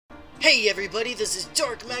Hey everybody, this is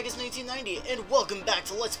Dark Magus 1990, and welcome back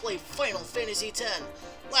to Let's Play Final Fantasy X.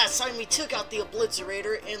 Last time we took out the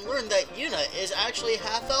Obliterator and learned that Yuna is actually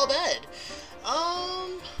half Albed.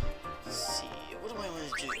 Let's see, what do I want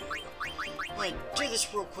to do? I want to do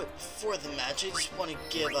this real quick before the match. I just want to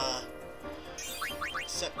give,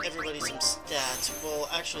 everybody some stats. Well,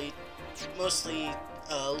 actually, mostly,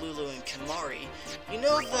 Lulu and Kamari. You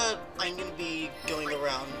know that I'm going to be going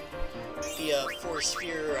around the four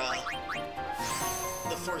sphere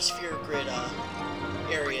grid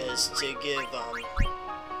areas to give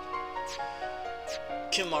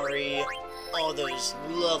Kamari all those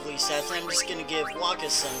lovely stats. I'm just gonna give Wakka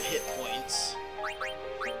some hit points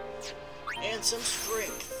and some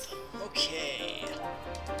strength. Okay.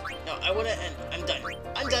 No, I wanna end. I'm done.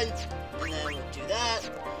 I'm done. And then we'll do that,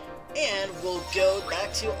 and we'll go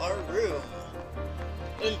back to our room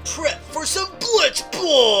and prep for some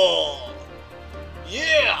Blitzball!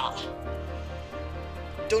 Yeah!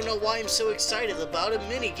 Don't know why I'm so excited about a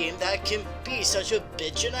minigame that can be such a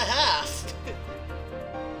bitch and a half.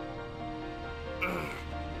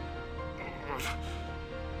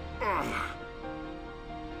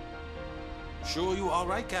 Sure you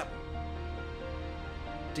alright, Captain?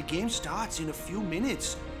 The game starts in a few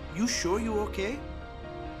minutes. You sure you okay?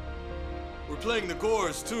 We're playing the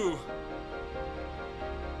Gores, too.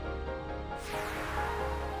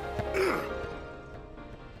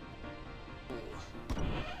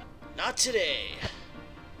 Not today.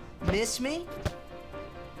 Miss me?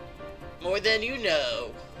 More than you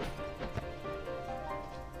know.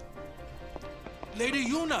 Lady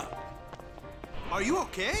Yuna! Are you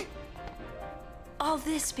okay? All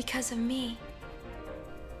this because of me.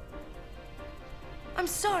 I'm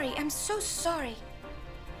sorry. I'm so sorry.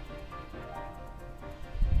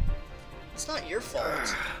 It's not your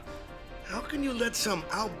fault. How can you let some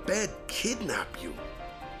Albed kidnap you?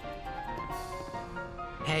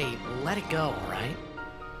 Hey, let it go, alright?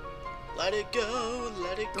 Let it go,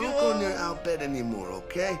 let it go. Don't go near Albed anymore,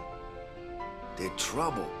 okay? They're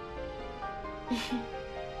trouble.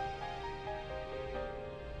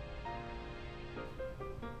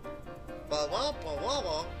 Blah blah blah blah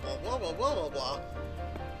blah blah blah blah blah blah.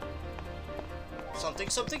 Something,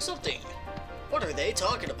 something, something. What are they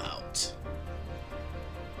talking about?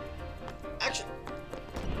 Actually,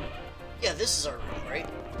 yeah, this is our room, right?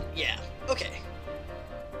 Yeah, okay.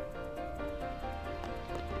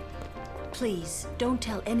 Please, don't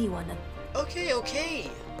tell anyone. Okay, okay.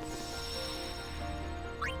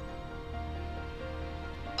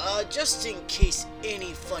 Just in case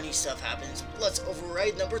any funny stuff happens, let's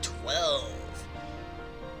override number 12.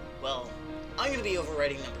 Well, I'm gonna be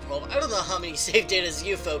overriding number 12. I don't know how many save datas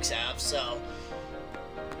you folks have, so...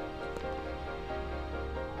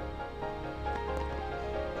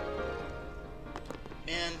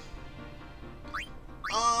 Man.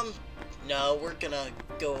 No, we're gonna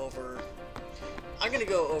go over... I'm gonna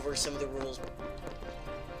go over some of the rules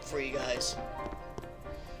for you guys.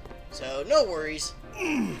 So, no worries.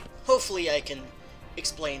 Hopefully I can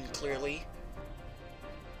explain clearly.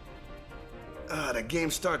 The game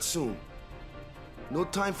starts soon. No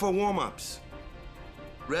time for warm-ups.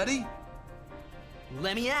 Ready?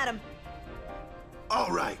 Let me at him.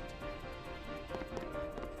 All right.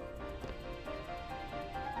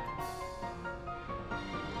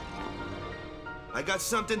 I got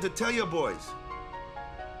something to tell you boys.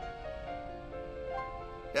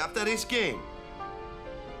 After this game,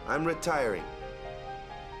 I'm retiring.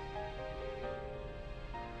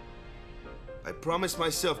 I promised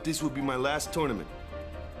myself this would be my last tournament.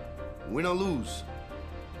 Win or lose,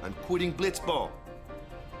 I'm quitting Blitzball.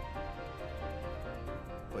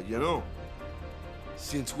 But you know,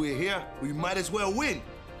 since we're here, we might as well win.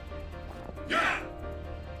 Yeah!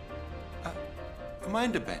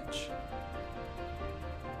 Mind the bench.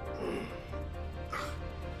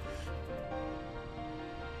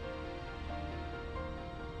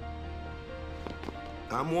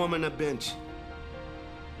 I'm warming the bench.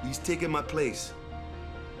 He's taking my place.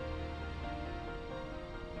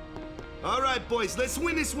 All right, boys, let's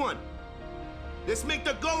win this one. Let's make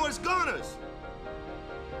the goers goners.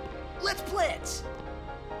 Let's blitz!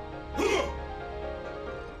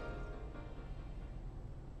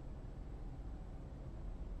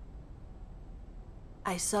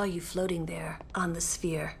 I saw you floating there on the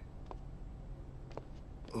sphere.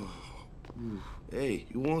 Hey,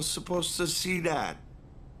 you weren't supposed to see that.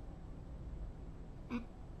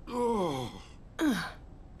 Oh.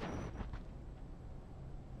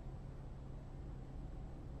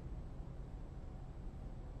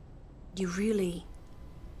 You really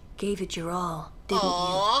gave it your all, didn't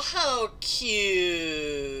Aw, how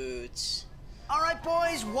cute. Alright. right,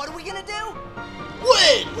 boys, what are we gonna do?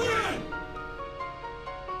 Win!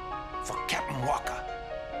 For Captain Wakka.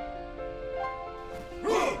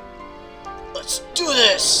 Let's do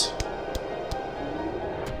this!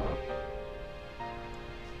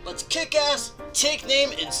 Let's kick ass, take name,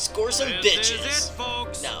 and score some bitches. This is it,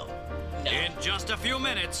 folks. No. In just a few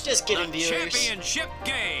minutes, Just kidding, the viewers. championship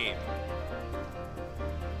game.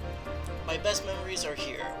 My best memories are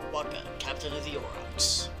here. Wakka, captain of the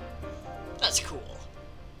Aurochs. That's cool.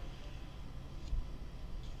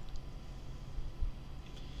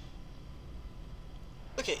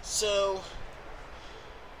 Okay, so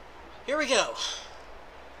here we go.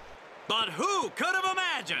 But who could have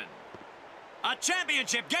imagined a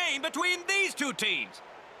championship game between these two teams?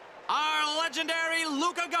 Our legendary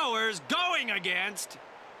Luca goers going against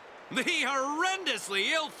the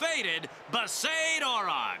horrendously ill-fated Besaid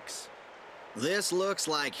Aurochs. This looks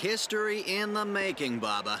like history in the making,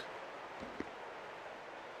 Baba.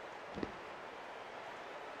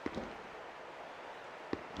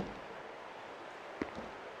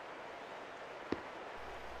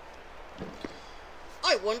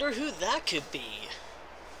 I wonder who that could be.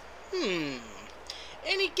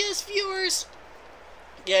 Any guess, viewers?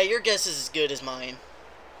 Yeah, your guess is as good as mine.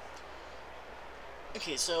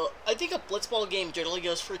 Okay, so I think a Blitzball game generally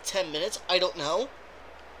goes for 10 minutes. I don't know.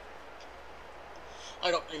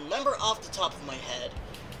 I don't remember off the top of my head.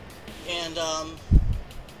 And,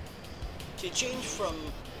 to change from...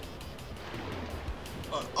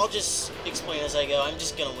 I'll just explain as I go. I'm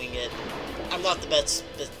just gonna wing it. I'm not the best...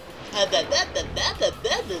 I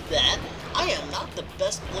am not the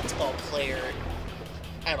best Blitzball player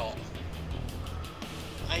at all.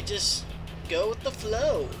 I just go with the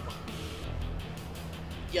flow.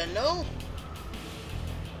 You know?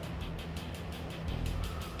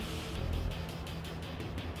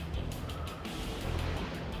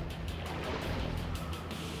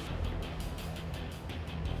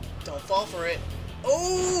 Don't fall for it.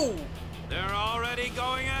 Oh! They're already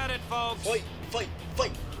going at it, folks. Fight, fight,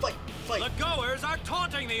 fight, fight, fight. The goers are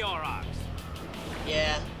taunting the Aurochs.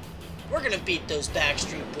 Yeah, we're gonna beat those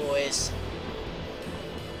Backstreet Boys.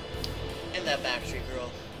 And that Backstreet girl.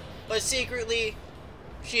 But secretly,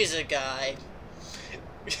 she's a guy.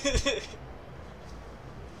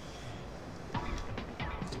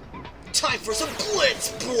 Time for some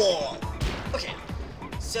Blitzball! Okay,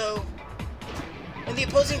 so when the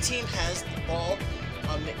opposing team has the ball,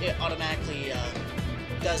 it automatically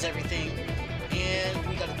does everything. And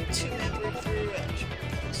we got a 2-man breakthrough.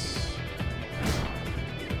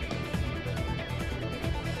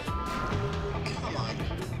 Come on.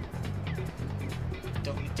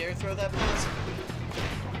 Don't you dare throw that pass.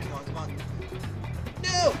 Come on, come on.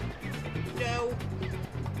 No! No!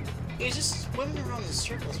 He's just swimming around in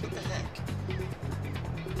circles. What the heck?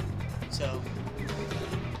 So...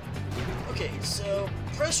 Okay, so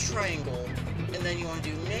press triangle, and then you want to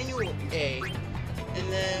do manual A,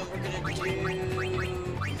 and then we're going to do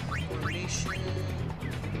formation.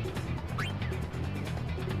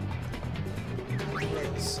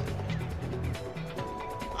 Right side.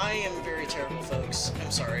 I am very terrible, folks. I'm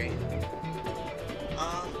sorry.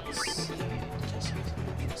 Let's see.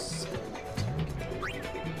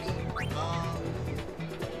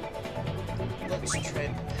 Let's try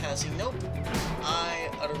passing. Nope. I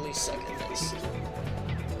utterly suck at this.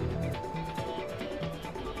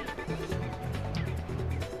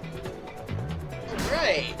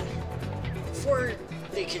 Alright. Before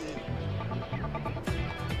they can...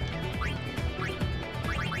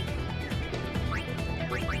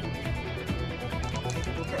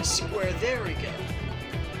 We'll press square. There we go.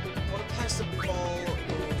 I want to pass the ball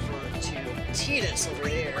over to Titus over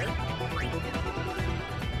there.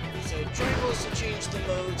 So triangle is to change the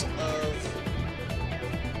modes of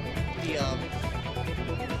the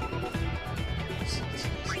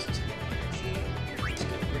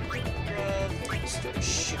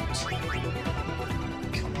shoot.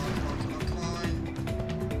 Come on.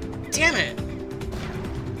 Damn it!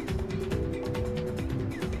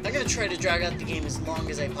 I'm gonna try to drag out the game as long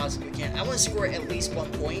as I possibly can. I want to score at least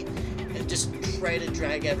 1 point and just try to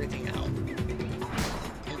drag everything out.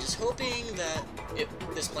 I'm just hoping that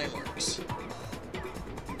this plan works.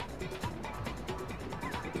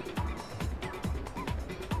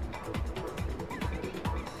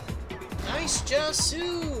 Nice,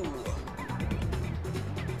 Jasu!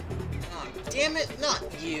 Oh, damn it, not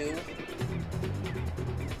you.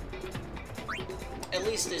 At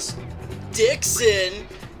least this Dixon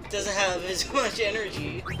doesn't have as much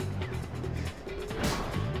energy.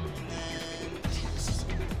 And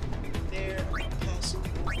there, pass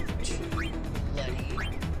over to Letty.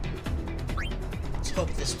 Let's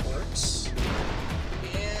hope this works.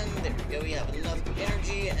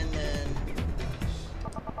 energy, and then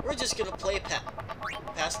we're just gonna play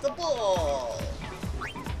pass the ball.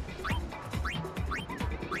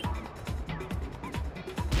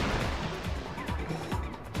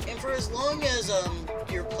 And for as long as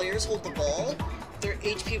your players hold the ball, their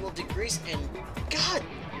HP will decrease, and God,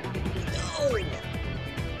 no!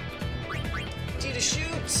 Tita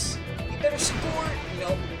shoots! You better score!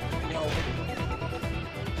 Nope. No.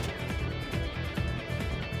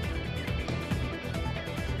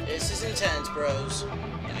 This is intense, bros. No,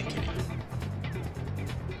 I'm kidding.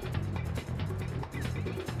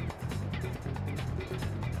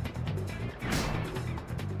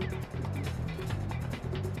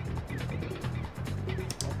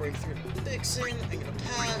 I'll break through to Vixen. I'm gonna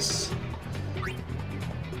pass.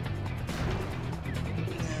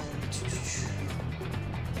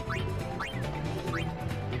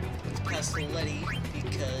 Let's pass to Letty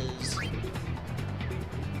because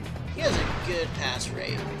he has a good pass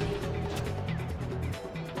rate.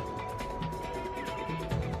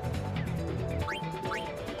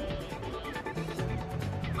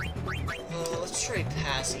 Let's try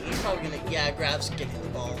passing. He's probably gonna, yeah, grabs getting the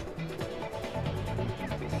ball.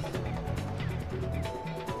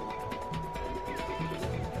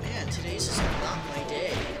 Man, today's just not my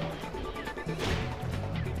day.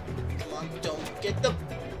 Come on, don't get the...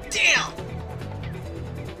 Damn!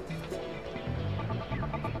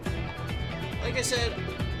 Like I said,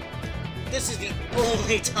 this is the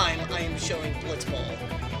only time I am showing Blitzball.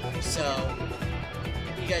 So,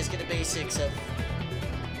 you guys get the basics of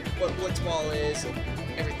what Blitzball is and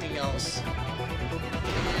everything else.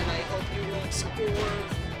 And I hope you won't score.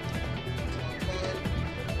 Come on.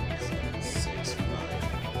 7, 6, 5.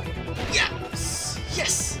 Yes!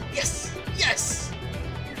 Yes! Yes! Yes!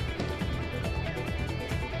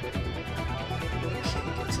 Okay,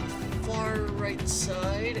 get to the far right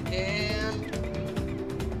side and...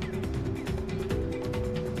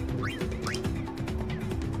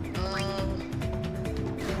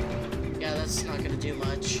 yeah, that's not gonna do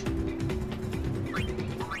much. And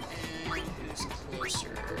who's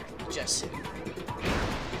closer? Jessu.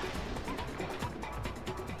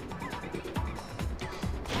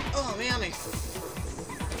 Oh man,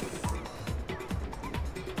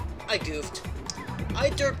 I goofed. I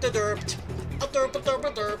derped. A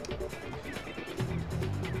derp.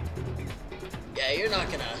 Yeah, you're not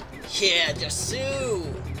gonna... Yeah, Jessu!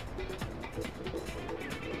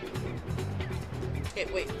 Hey,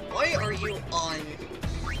 wait, why are you on...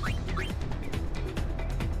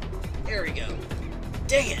 There we go.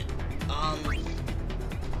 Dang it!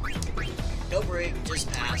 No break, just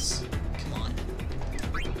pass. Come on.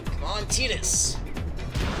 Come on, Titus!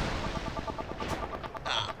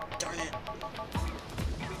 Ah, darn it.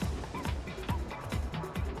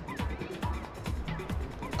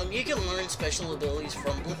 You can learn special abilities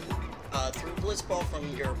from through Blitzball from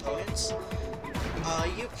your opponents.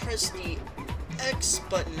 You press the X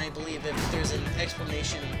button, I believe, if there's an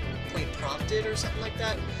exclamation point prompted or something like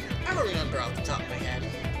that. I don't remember off the top of my head.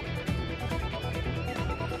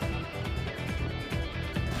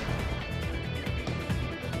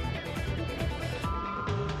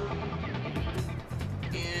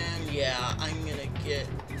 And yeah, I'm gonna get...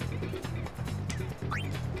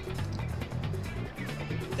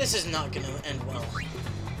 This is not gonna end well.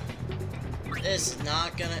 This is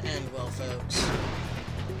not gonna end well, folks.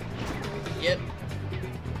 Yep.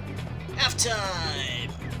 Halftime!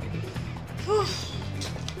 Whew.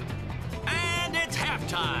 And it's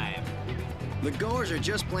halftime! The Goers are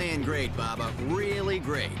just playing great, Baba. Really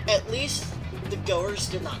great. At least the Goers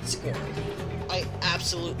did not score. I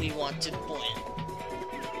absolutely want to win.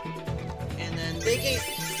 And then they gain...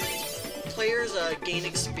 Players gain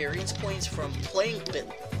experience points from playing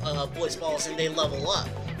Blitzballs, and they level up,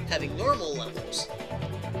 having normal levels.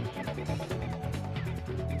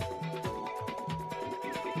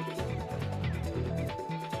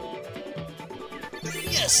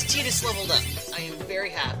 Yes, Titus leveled up. I am very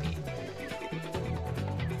happy.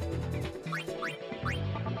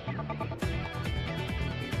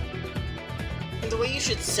 And the way you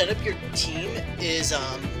should set up your team is,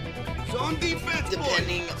 Zone defense,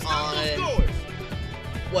 depending on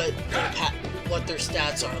what their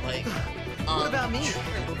stats are like. What about me?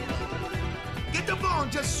 Get the ball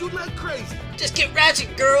and just shoot like crazy. Just get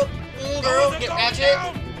ratchet, girl. Girl, get ratchet.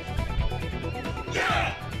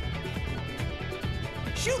 Yeah!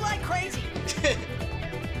 Shoot like crazy.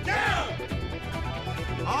 Down!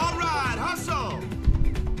 All right, hustle.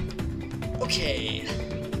 Okay.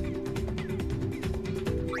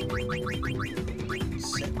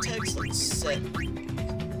 Set text. Let's set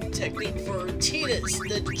technique for Titus.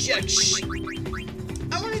 The eject.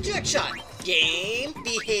 I want a eject shot. Game,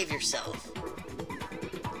 behave yourself.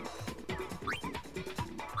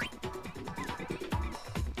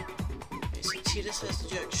 Okay, so Titus has the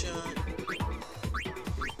jet shot.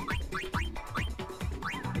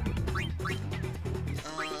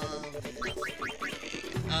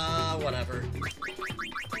 Whatever.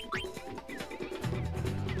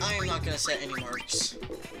 I am not gonna set any marks.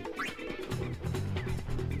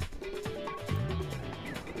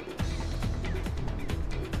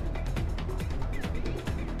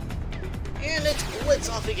 And it's Blitz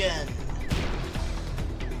off again.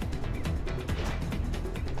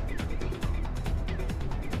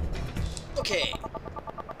 Okay.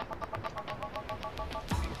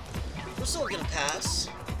 We're still gonna pass.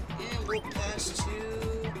 And we'll pass to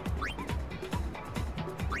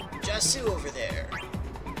Jasu over there.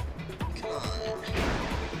 Come on.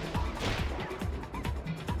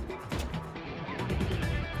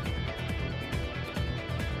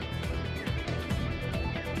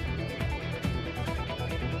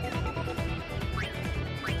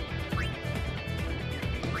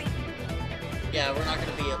 Yeah, we're not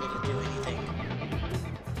gonna be able to do anything.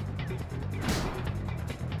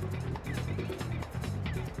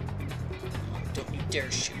 Don't you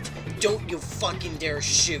dare shoot. Don't you fucking dare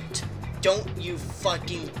shoot. Don't you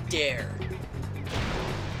fucking dare.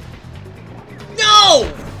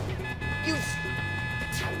 No! You...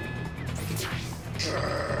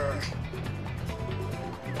 Grr.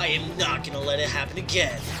 I am not gonna let it happen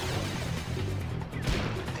again.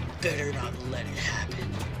 I better not let it happen.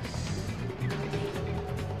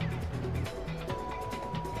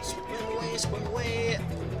 Swim away.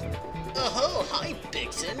 Oh, hi,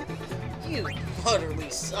 Bigson. You utterly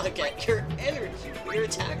suck at your energy, your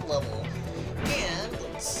attack level. And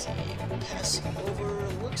let's see, pass over.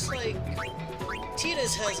 Looks like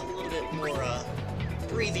Titus has a little bit more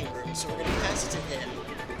breathing room, so we're gonna pass it to him.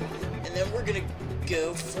 And then we're gonna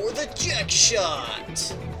go for the jet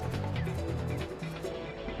shot.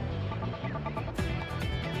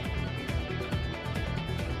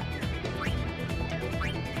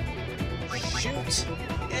 Shoot,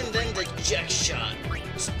 and then the jet shot.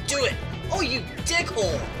 Let's do it. Oh, you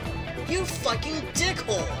dickhole! You fucking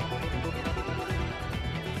dickhole!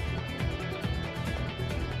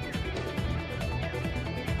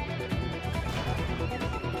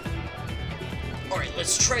 Alright,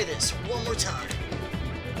 let's try this one more time.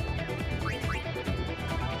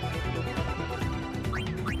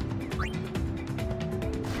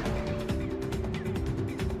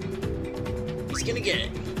 He's gonna get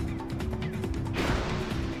it.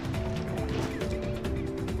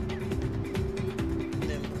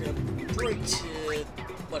 To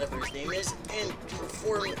whatever his name is and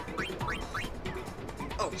perform.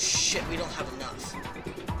 Oh shit, we don't have enough.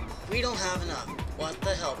 We don't have enough. What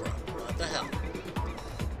the hell, bro? What the hell?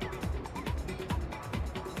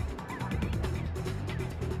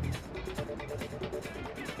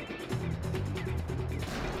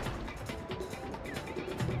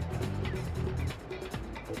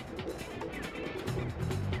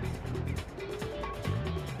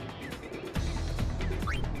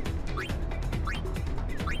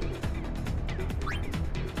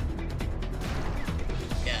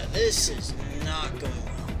 This is not going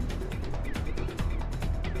well.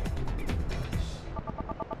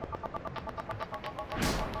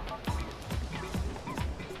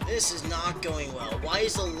 This is not going well. Why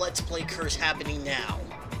is the Let's Play curse happening now?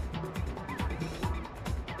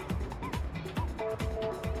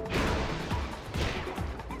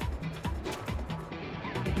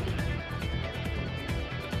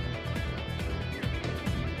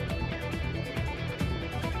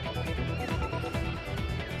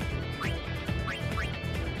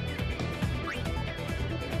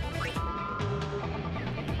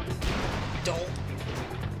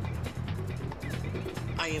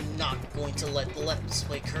 I am not going to let the Let's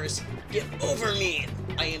Play curse get over me.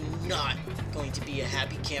 I am not going to be a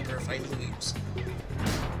happy camper if I lose.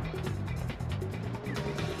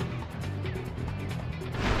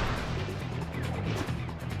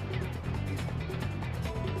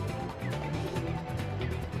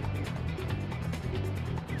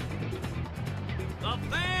 The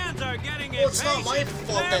fans are getting well, it's not my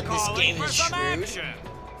fault that this game is screwed. Action.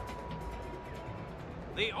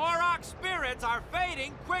 The Auroch spirits are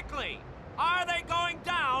fading quickly. Are they going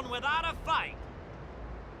down without a fight?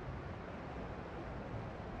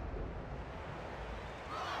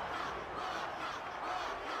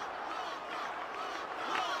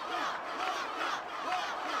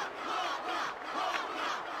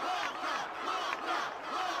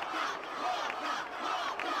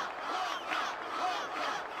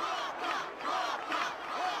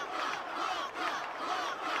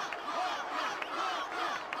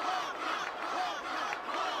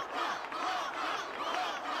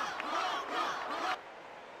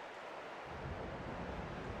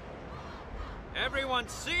 Everyone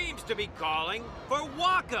seems to be calling for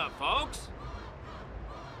Wakka, folks.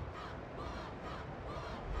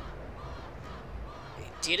 Hey,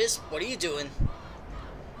 Titus, what are you doing?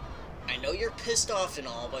 I know you're pissed off and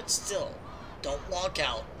all, but still, don't walk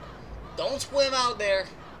out. Don't swim out there.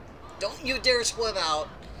 Don't you dare swim out.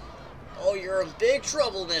 Oh, you're in big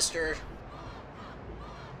trouble, mister.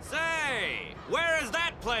 Say, where is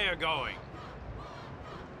that player going?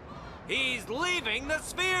 He's leaving the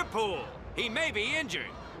sphere pool. He may be injured.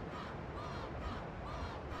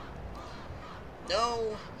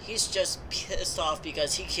 No, he's just pissed off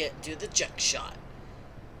because he can't do the jump shot.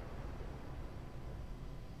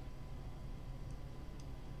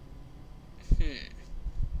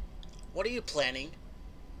 What are you planning?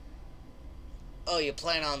 Oh, you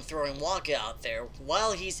plan on throwing Wakka out there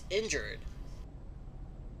while he's injured.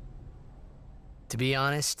 To be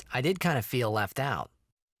honest, I did kind of feel left out.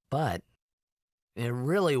 But it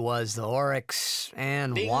really was the Oryx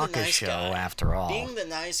and Wakka show after all. Being the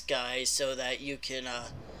nice guy so that you can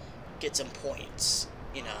get some points,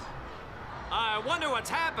 you know. I wonder what's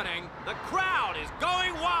happening. The crowd is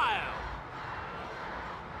going wild.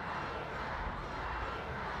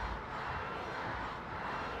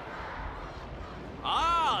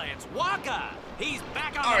 Ah, it's Wakka. He's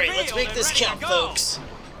back on the field. All right, let's make this count, folks.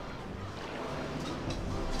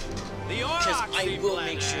 Because I will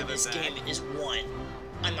make sure this game is won.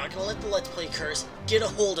 I'm not gonna let the Let's Play curse get a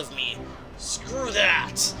hold of me. Screw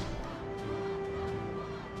that!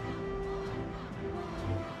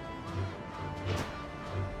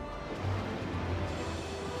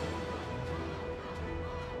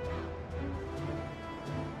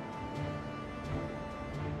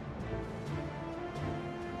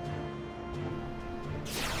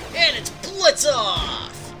 And it's Blitz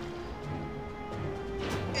off!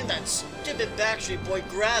 And that stupid Backstreet Boy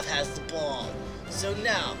Grav has the ball. So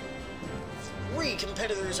now, 3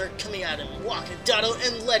 competitors are coming at him. Wakka, Dotto,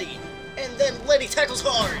 and Letty. And then Letty tackles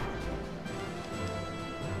hard.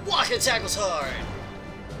 Wakka tackles hard.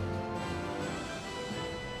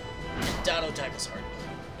 And Dotto tackles hard.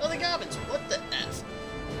 Nothing happens. What the F?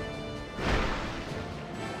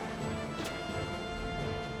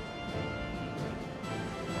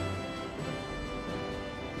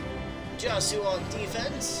 Jasu on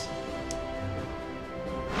defense.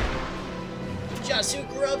 Jasu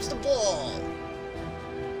grabs the ball.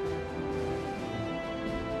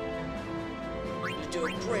 We're gonna do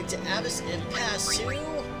a break to Abbas and pass to...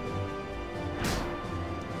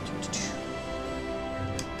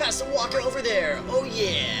 Pass to Wakka over there. Oh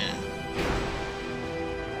yeah.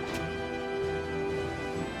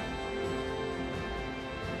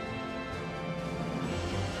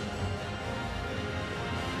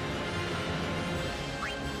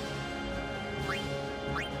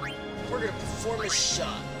 We're gonna perform a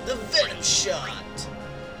shot. The Venom shot.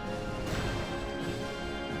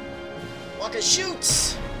 Wakka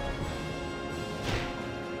shoots.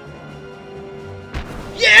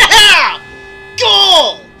 Yeah!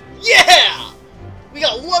 Goal! Yeah! We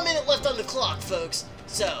got 1 minute left on the clock, folks.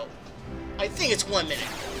 So, I think it's 1 minute.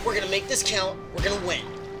 We're gonna make this count. We're gonna win.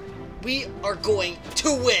 We are going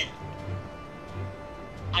to win.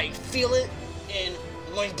 I feel it in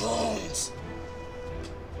my bones.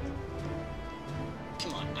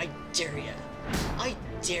 Come on, I dare ya. I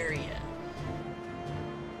dare ya.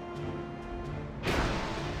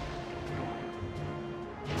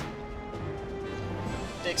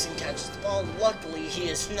 Vixen catches the ball. Luckily, he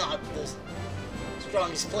is not the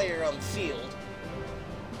strongest player on the field.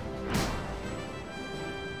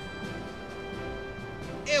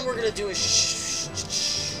 And we're gonna do a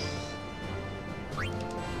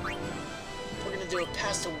we're gonna do a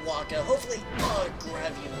pass to Wakka. Hopefully, oh,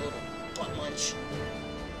 grab you, little butt munch.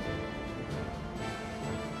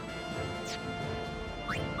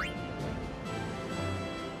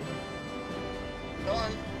 Come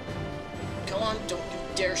on. Come on, don't you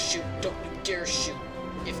dare shoot. Don't you dare shoot.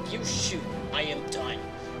 If you shoot, I am done.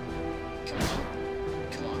 Come on.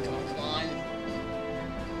 Come on, come on, come on.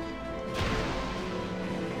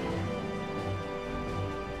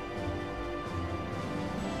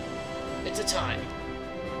 It's a tie.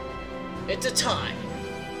 It's a tie.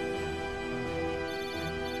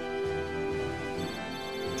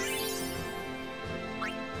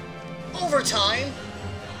 Overtime?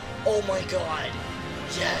 Oh my god.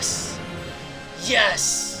 Yes.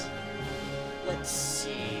 Yes! Let's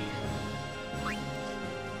see.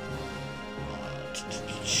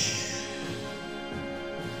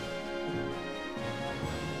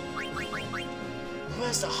 Who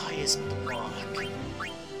has the highest block?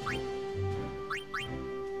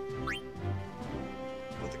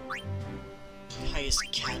 Or the highest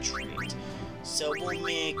highest catch rate. So we'll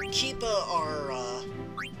make Keepa our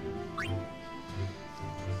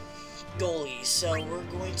goalie. So we're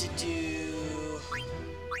going to do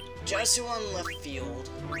Jasu on left field,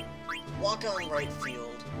 Wakka on right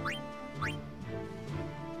field,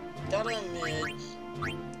 that on mid,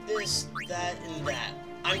 this, that, and that.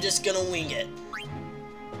 I'm just gonna wing it.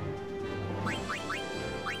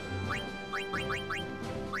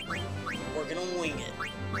 We're gonna wing it.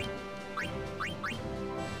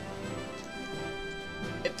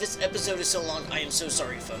 If this episode is so long, I am so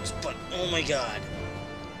sorry, folks, but oh my god.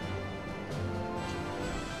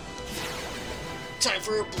 Time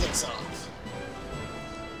for a blitz off.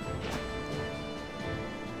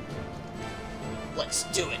 Let's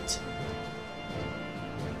do it.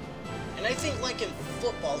 And I think, like in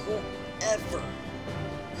football, whoever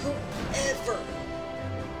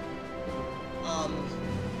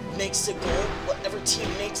makes the goal, whatever team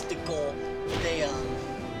makes the goal, they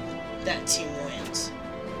that team wins.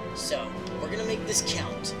 So we're gonna make this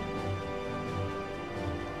count.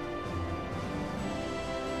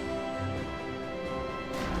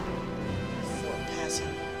 For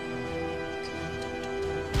passing.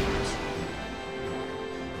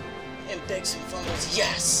 And beg some fumbles.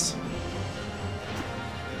 Yes!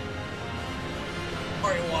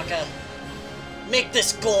 Alright, Wakka. Make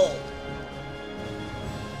this goal!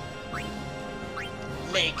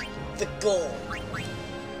 Make the goal!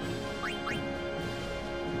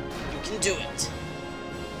 You can do it.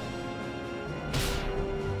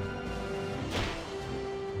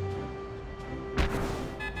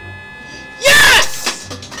 Yes!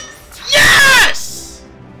 Yes!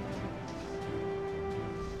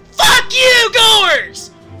 Fuck you,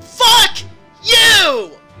 goers! Fuck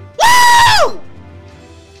you! Woo!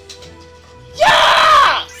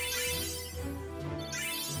 Yeah!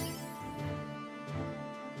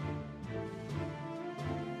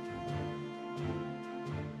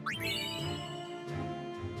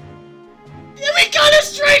 And we got a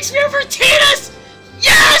strike sphere for Tinas!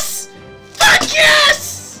 Yes! Fuck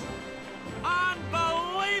yes!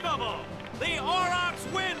 Unbelievable! The Aurochs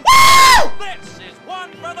win! Woo! This is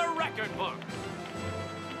one for the record book!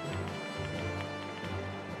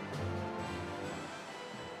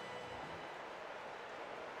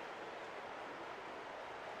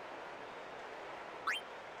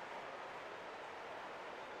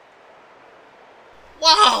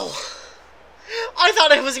 Wow! I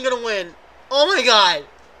thought I wasn't gonna win. Oh my god.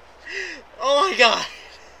 Oh my god.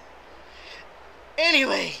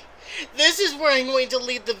 Anyway, this is where I'm going to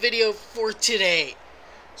leave the video for today.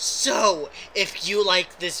 So, if you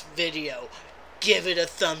like this video, give it a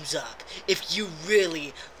thumbs up. If you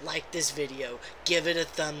really like this video, give it a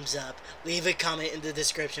thumbs up. Leave a comment in the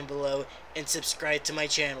description below and subscribe to my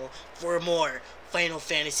channel for more Final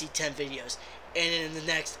Fantasy X videos. And in the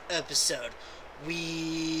next episode,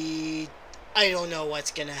 I don't know what's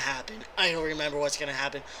gonna happen. I don't remember what's gonna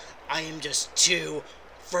happen. I am just too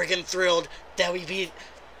friggin' thrilled that we beat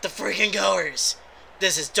the friggin' goers.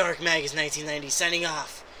 This is Dark Magus 1990 signing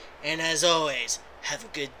off. And as always, have a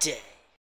good day.